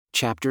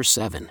Chapter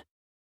 7.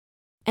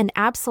 And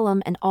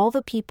Absalom and all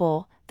the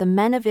people, the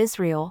men of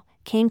Israel,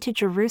 came to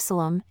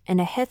Jerusalem, and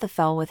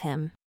Ahithophel with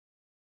him.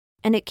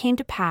 And it came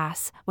to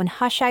pass, when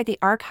Hushai the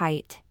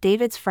Archite,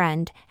 David's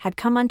friend, had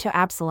come unto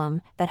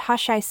Absalom, that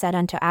Hushai said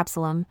unto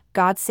Absalom,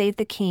 God save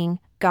the king,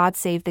 God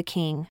save the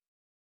king.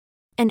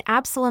 And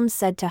Absalom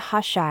said to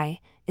Hushai,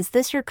 Is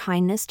this your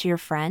kindness to your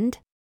friend?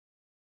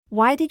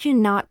 Why did you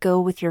not go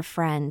with your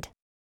friend?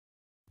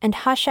 And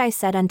Hushai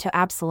said unto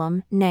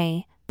Absalom,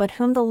 Nay, but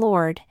whom the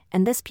Lord,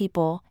 and this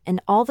people, and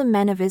all the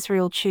men of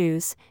Israel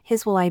choose,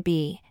 his will I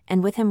be,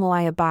 and with him will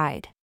I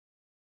abide.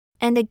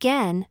 And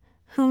again,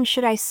 whom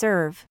should I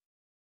serve?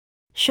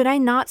 Should I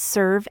not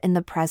serve in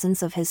the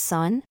presence of his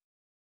son?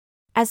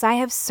 As I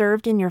have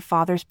served in your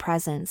father's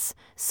presence,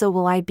 so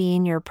will I be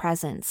in your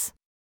presence.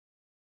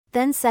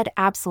 Then said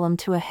Absalom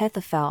to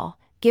Ahithophel,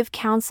 Give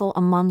counsel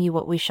among you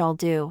what we shall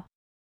do.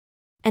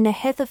 And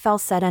Ahithophel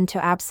said unto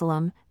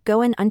Absalom,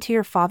 Go in unto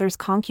your father's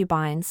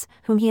concubines,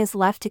 whom he has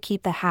left to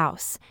keep the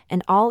house,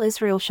 and all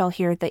Israel shall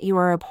hear that you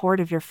are abhorred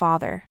of your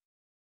father.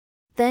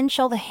 Then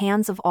shall the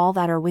hands of all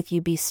that are with you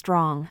be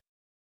strong.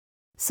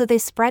 So they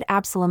spread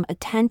Absalom a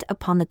tent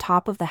upon the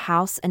top of the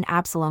house, and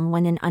Absalom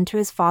went in unto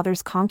his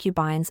father's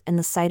concubines in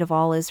the sight of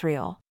all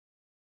Israel.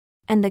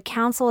 And the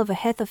counsel of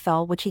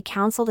Ahithophel which he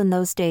counseled in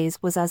those days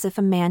was as if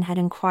a man had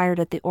inquired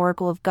at the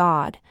oracle of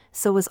God,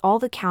 so was all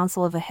the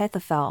counsel of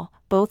Ahithophel,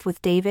 both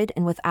with David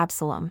and with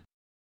Absalom.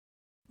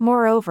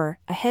 Moreover,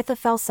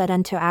 Ahithophel said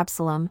unto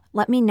Absalom,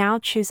 Let me now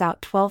choose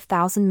out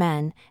 12,000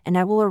 men, and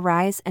I will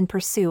arise and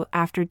pursue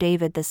after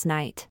David this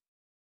night.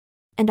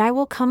 And I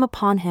will come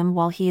upon him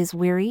while he is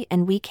weary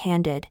and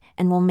weak-handed,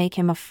 and will make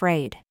him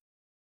afraid.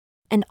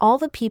 And all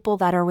the people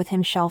that are with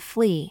him shall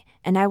flee,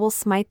 and I will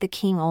smite the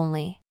king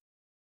only.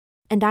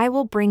 And I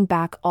will bring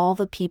back all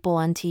the people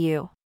unto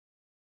you.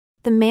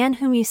 The man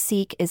whom you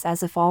seek is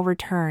as if all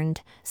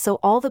returned, so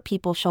all the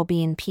people shall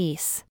be in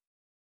peace.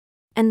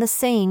 And the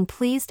saying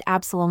pleased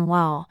Absalom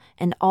well,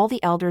 and all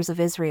the elders of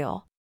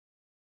Israel.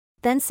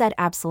 Then said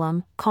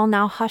Absalom, Call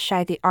now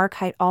Hushai the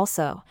Archite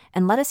also,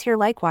 and let us hear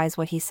likewise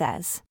what he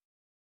says.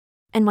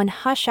 And when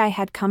Hushai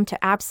had come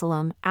to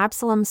Absalom,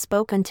 Absalom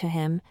spoke unto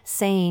him,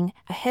 saying,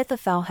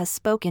 Ahithophel has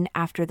spoken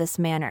after this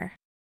manner.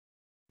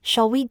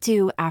 Shall we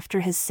do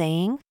after his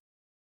saying?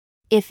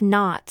 If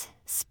not,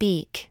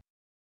 speak.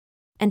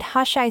 And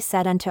Hushai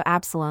said unto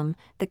Absalom,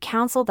 The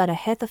counsel that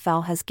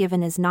Ahithophel has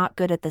given is not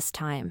good at this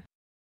time.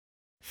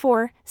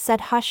 For,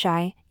 said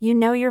Hushai, you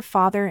know your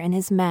father and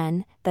his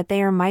men, that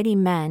they are mighty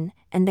men,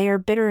 and they are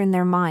bitter in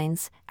their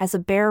minds, as a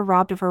bear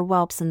robbed of her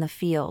whelps in the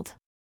field.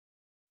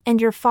 And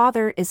your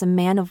father is a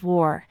man of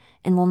war,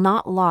 and will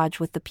not lodge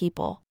with the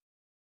people.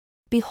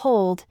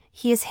 Behold,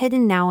 he is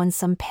hidden now in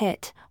some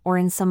pit, or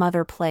in some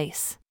other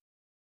place.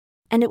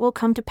 And it will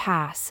come to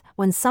pass,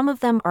 when some of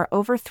them are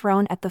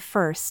overthrown at the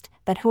first,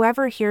 that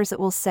whoever hears it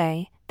will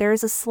say, There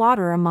is a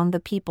slaughter among the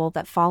people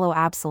that follow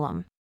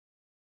Absalom.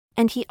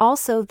 And he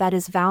also that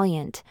is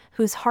valiant,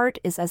 whose heart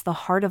is as the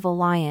heart of a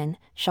lion,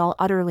 shall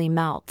utterly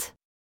melt.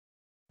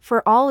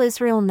 For all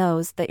Israel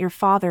knows that your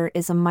father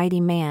is a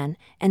mighty man,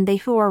 and they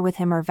who are with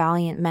him are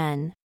valiant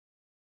men.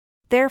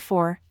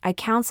 Therefore, I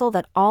counsel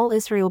that all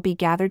Israel be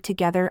gathered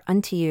together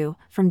unto you,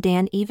 from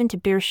Dan even to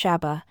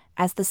Beersheba,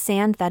 as the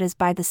sand that is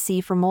by the sea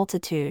for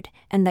multitude,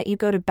 and that you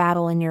go to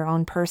battle in your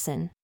own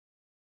person.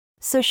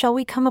 So shall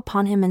we come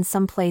upon him in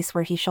some place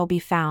where he shall be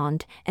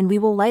found, and we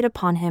will light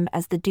upon him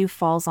as the dew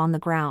falls on the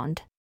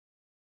ground.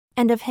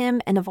 And of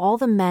him and of all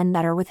the men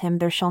that are with him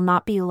there shall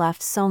not be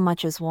left so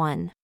much as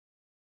one.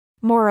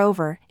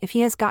 Moreover, if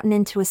he has gotten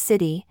into a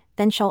city,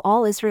 then shall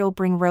all Israel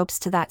bring ropes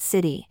to that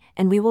city,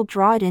 and we will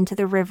draw it into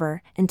the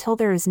river, until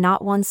there is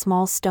not one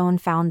small stone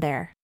found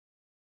there.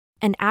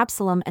 And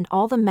Absalom and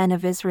all the men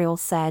of Israel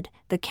said,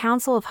 The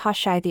counsel of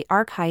Hushai the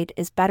Archite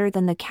is better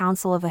than the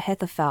counsel of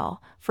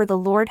Ahithophel, for the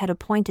Lord had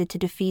appointed to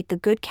defeat the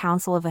good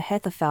counsel of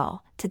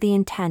Ahithophel, to the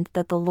intent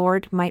that the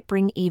Lord might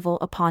bring evil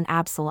upon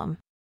Absalom.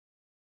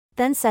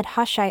 Then said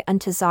Hushai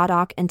unto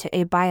Zadok and to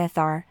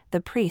Abiathar,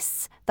 the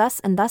priests, Thus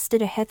and thus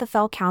did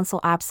Ahithophel counsel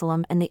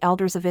Absalom and the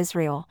elders of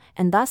Israel,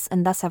 and thus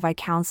have I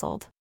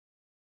counseled.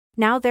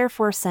 Now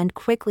therefore send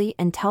quickly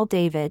and tell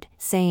David,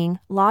 saying,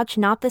 Lodge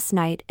not this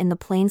night in the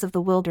plains of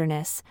the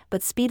wilderness,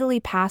 but speedily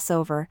pass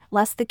over,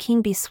 lest the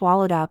king be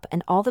swallowed up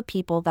and all the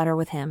people that are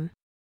with him.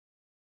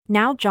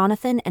 Now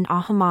Jonathan and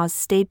Ahimaaz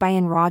stayed by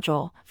in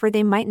Rogel, for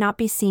they might not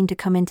be seen to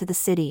come into the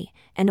city,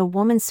 and a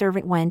woman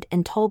servant went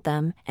and told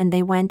them, and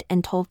they went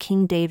and told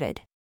King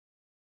David.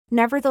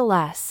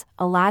 Nevertheless,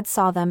 a lad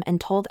saw them and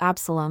told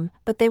Absalom,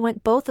 but they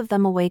went both of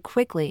them away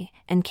quickly,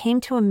 and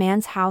came to a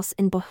man's house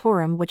in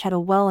Bahurim which had a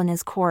well in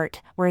his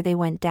court, where they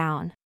went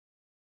down.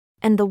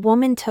 And the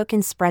woman took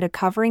and spread a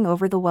covering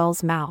over the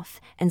well's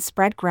mouth, and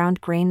spread ground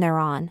grain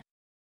thereon.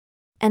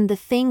 And the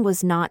thing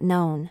was not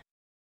known.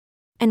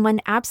 And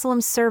when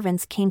Absalom's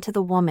servants came to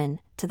the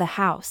woman, to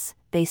the house,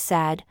 they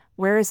said,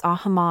 Where is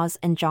Ahimaaz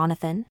and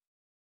Jonathan?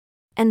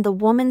 And the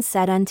woman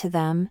said unto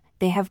them,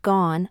 They have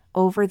gone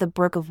over the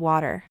brook of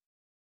water.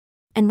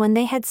 And when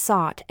they had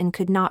sought and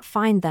could not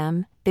find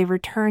them, they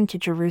returned to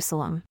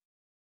Jerusalem.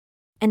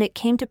 And it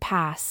came to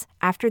pass,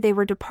 after they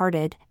were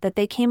departed, that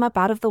they came up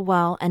out of the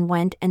well and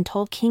went and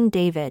told King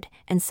David,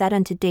 and said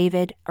unto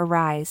David,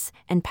 Arise,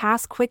 and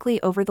pass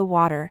quickly over the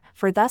water,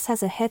 for thus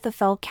has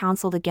Ahithophel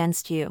counseled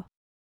against you.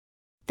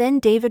 Then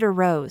David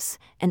arose,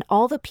 and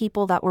all the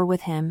people that were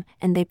with him,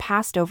 and they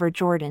passed over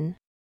Jordan.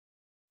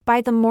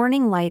 By the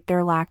morning light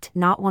there lacked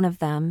not one of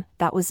them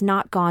that was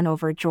not gone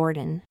over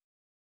Jordan.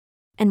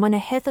 And when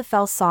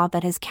Ahithophel saw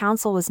that his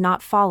counsel was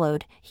not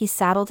followed, he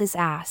saddled his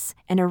ass,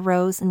 and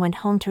arose and went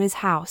home to his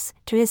house,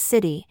 to his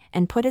city,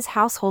 and put his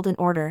household in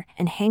order,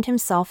 and hanged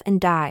himself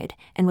and died,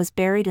 and was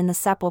buried in the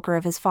sepulchre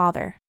of his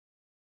father.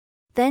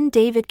 Then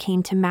David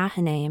came to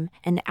Mahanaim,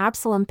 and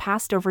Absalom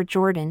passed over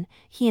Jordan,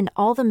 he and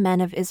all the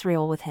men of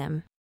Israel with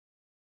him.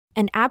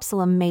 And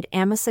Absalom made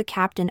Amasa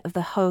captain of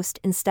the host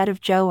instead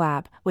of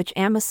Joab, which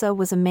Amasa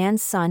was a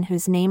man's son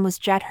whose name was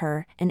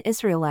Jether, an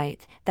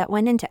Israelite, that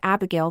went into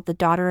Abigail the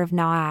daughter of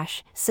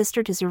Nahash,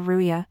 sister to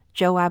Zeruiah,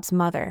 Joab's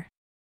mother.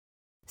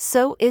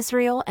 So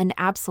Israel and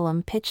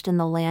Absalom pitched in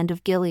the land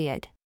of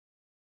Gilead.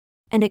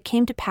 And it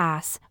came to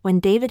pass, when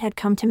David had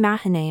come to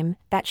Mahanaim,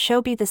 that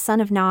Shobi the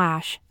son of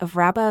Nahash, of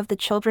Rabbah of the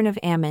children of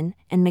Ammon,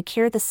 and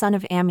Machir the son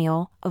of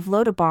Ammiel, of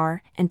Lodabar,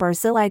 and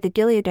Barzillai the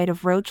Gileadite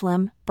of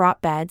Rogelim,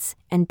 brought beds,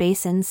 and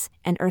basins,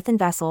 and earthen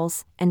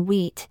vessels, and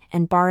wheat,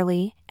 and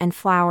barley, and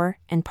flour,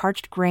 and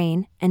parched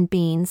grain, and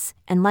beans,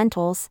 and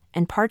lentils,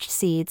 and parched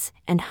seeds,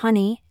 and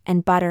honey,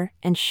 and butter,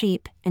 and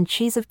sheep, and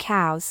cheese of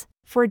cows,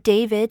 for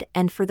David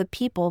and for the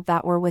people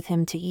that were with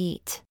him to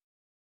eat.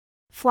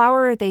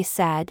 Flour, they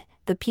said,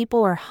 the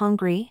people are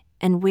hungry,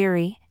 and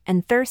weary,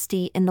 and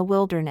thirsty in the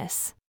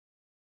wilderness.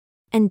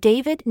 And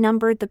David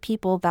numbered the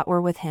people that were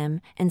with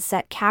him, and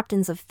set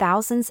captains of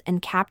thousands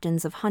and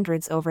captains of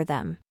hundreds over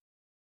them.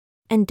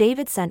 And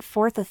David sent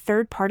forth a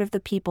third part of the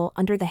people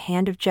under the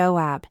hand of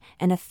Joab,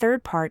 and a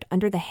third part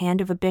under the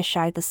hand of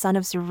Abishai the son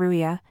of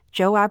Zeruiah,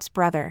 Joab's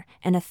brother,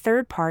 and a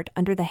third part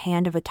under the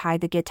hand of Ittai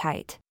the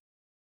Gittite.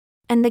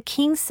 And the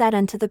king said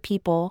unto the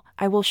people,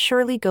 I will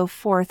surely go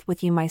forth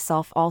with you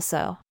myself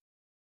also.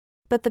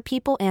 But the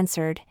people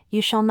answered,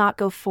 You shall not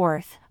go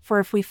forth, for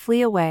if we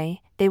flee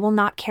away, they will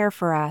not care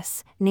for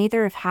us,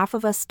 neither if half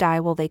of us die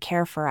will they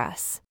care for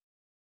us.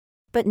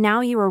 But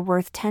now you are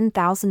worth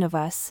 10,000 of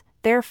us,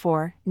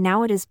 therefore,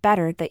 now it is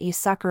better that you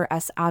succor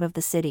us out of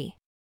the city.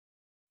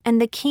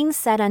 And the king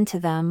said unto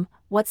them,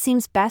 What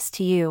seems best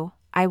to you,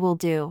 I will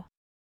do.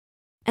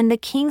 And the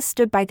king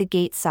stood by the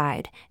gate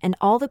side, and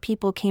all the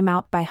people came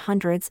out by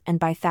hundreds and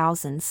by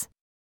thousands.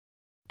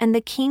 And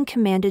the king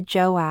commanded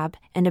Joab,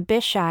 and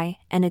Abishai,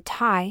 and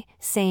Ittai,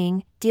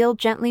 saying, Deal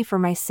gently for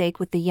my sake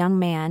with the young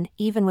man,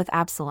 even with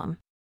Absalom.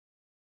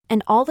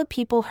 And all the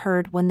people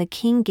heard when the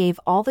king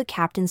gave all the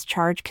captains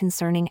charge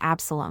concerning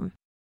Absalom.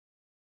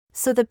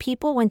 So the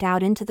people went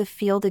out into the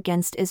field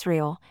against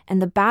Israel,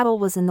 and the battle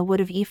was in the wood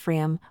of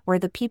Ephraim, where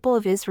the people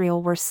of Israel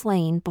were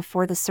slain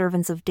before the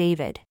servants of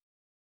David.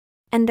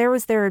 And there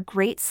was there a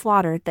great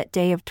slaughter that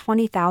day of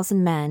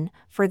 20,000 men,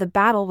 for the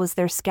battle was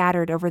there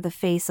scattered over the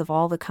face of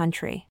all the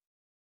country.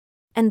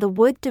 And the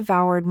wood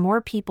devoured more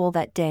people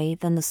that day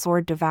than the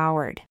sword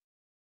devoured.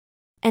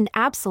 And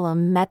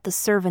Absalom met the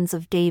servants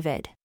of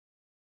David.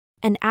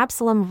 And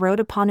Absalom rode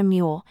upon a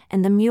mule,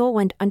 and the mule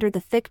went under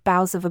the thick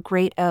boughs of a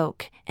great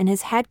oak, and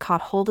his head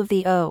caught hold of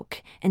the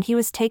oak, and he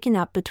was taken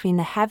up between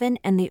the heaven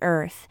and the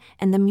earth,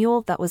 and the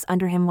mule that was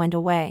under him went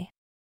away.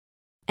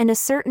 And a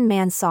certain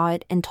man saw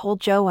it and told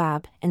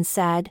Joab, and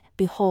said,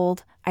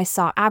 Behold, I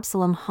saw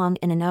Absalom hung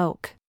in an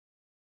oak.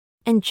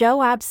 And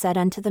Joab said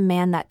unto the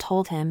man that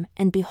told him,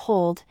 And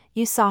behold,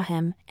 you saw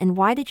him, and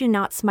why did you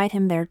not smite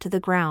him there to the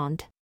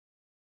ground?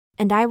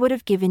 And I would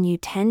have given you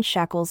 10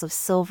 shekels of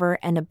silver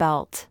and a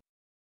belt.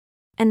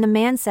 And the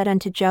man said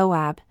unto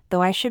Joab,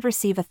 Though I should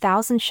receive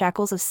 1,000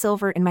 shekels of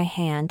silver in my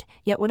hand,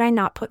 yet would I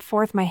not put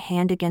forth my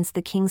hand against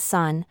the king's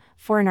son,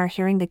 for in our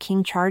hearing the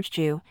king charged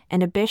you,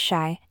 and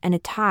Abishai, and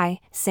Ittai,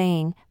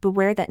 saying,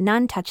 Beware that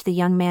none touch the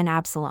young man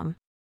Absalom.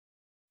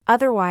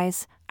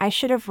 Otherwise, I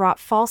should have wrought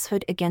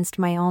falsehood against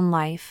my own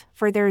life,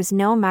 for there is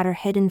no matter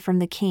hidden from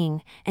the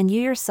king, and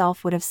you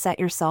yourself would have set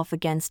yourself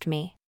against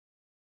me.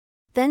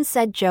 Then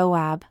said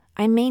Joab,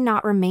 I may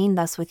not remain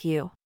thus with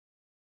you.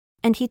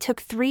 And he took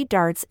 3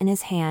 darts in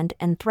his hand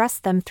and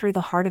thrust them through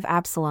the heart of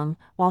Absalom,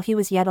 while he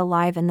was yet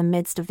alive in the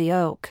midst of the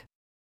oak.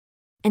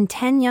 And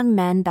 10 young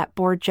men that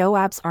bore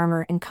Joab's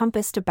armor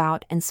encompassed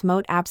about and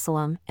smote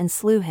Absalom, and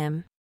slew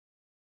him.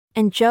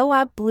 And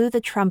Joab blew the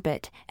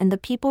trumpet, and the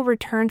people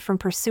returned from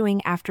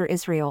pursuing after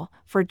Israel,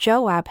 for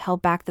Joab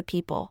held back the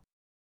people.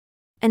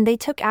 And they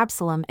took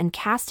Absalom and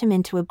cast him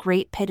into a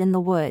great pit in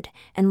the wood,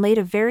 and laid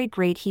a very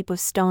great heap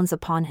of stones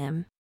upon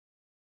him.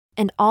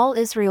 And all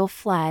Israel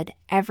fled,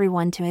 every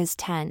one to his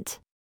tent.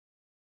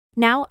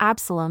 Now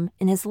Absalom,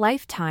 in his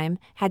lifetime,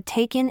 had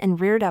taken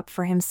and reared up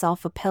for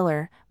himself a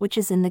pillar, which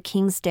is in the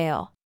king's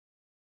dale.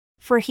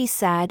 For he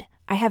said,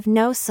 I have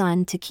no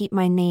son to keep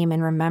my name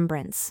in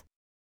remembrance.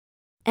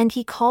 And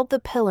he called the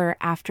pillar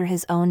after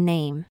his own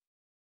name.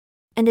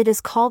 And it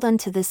is called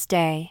unto this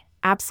day,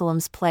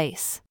 Absalom's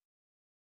place.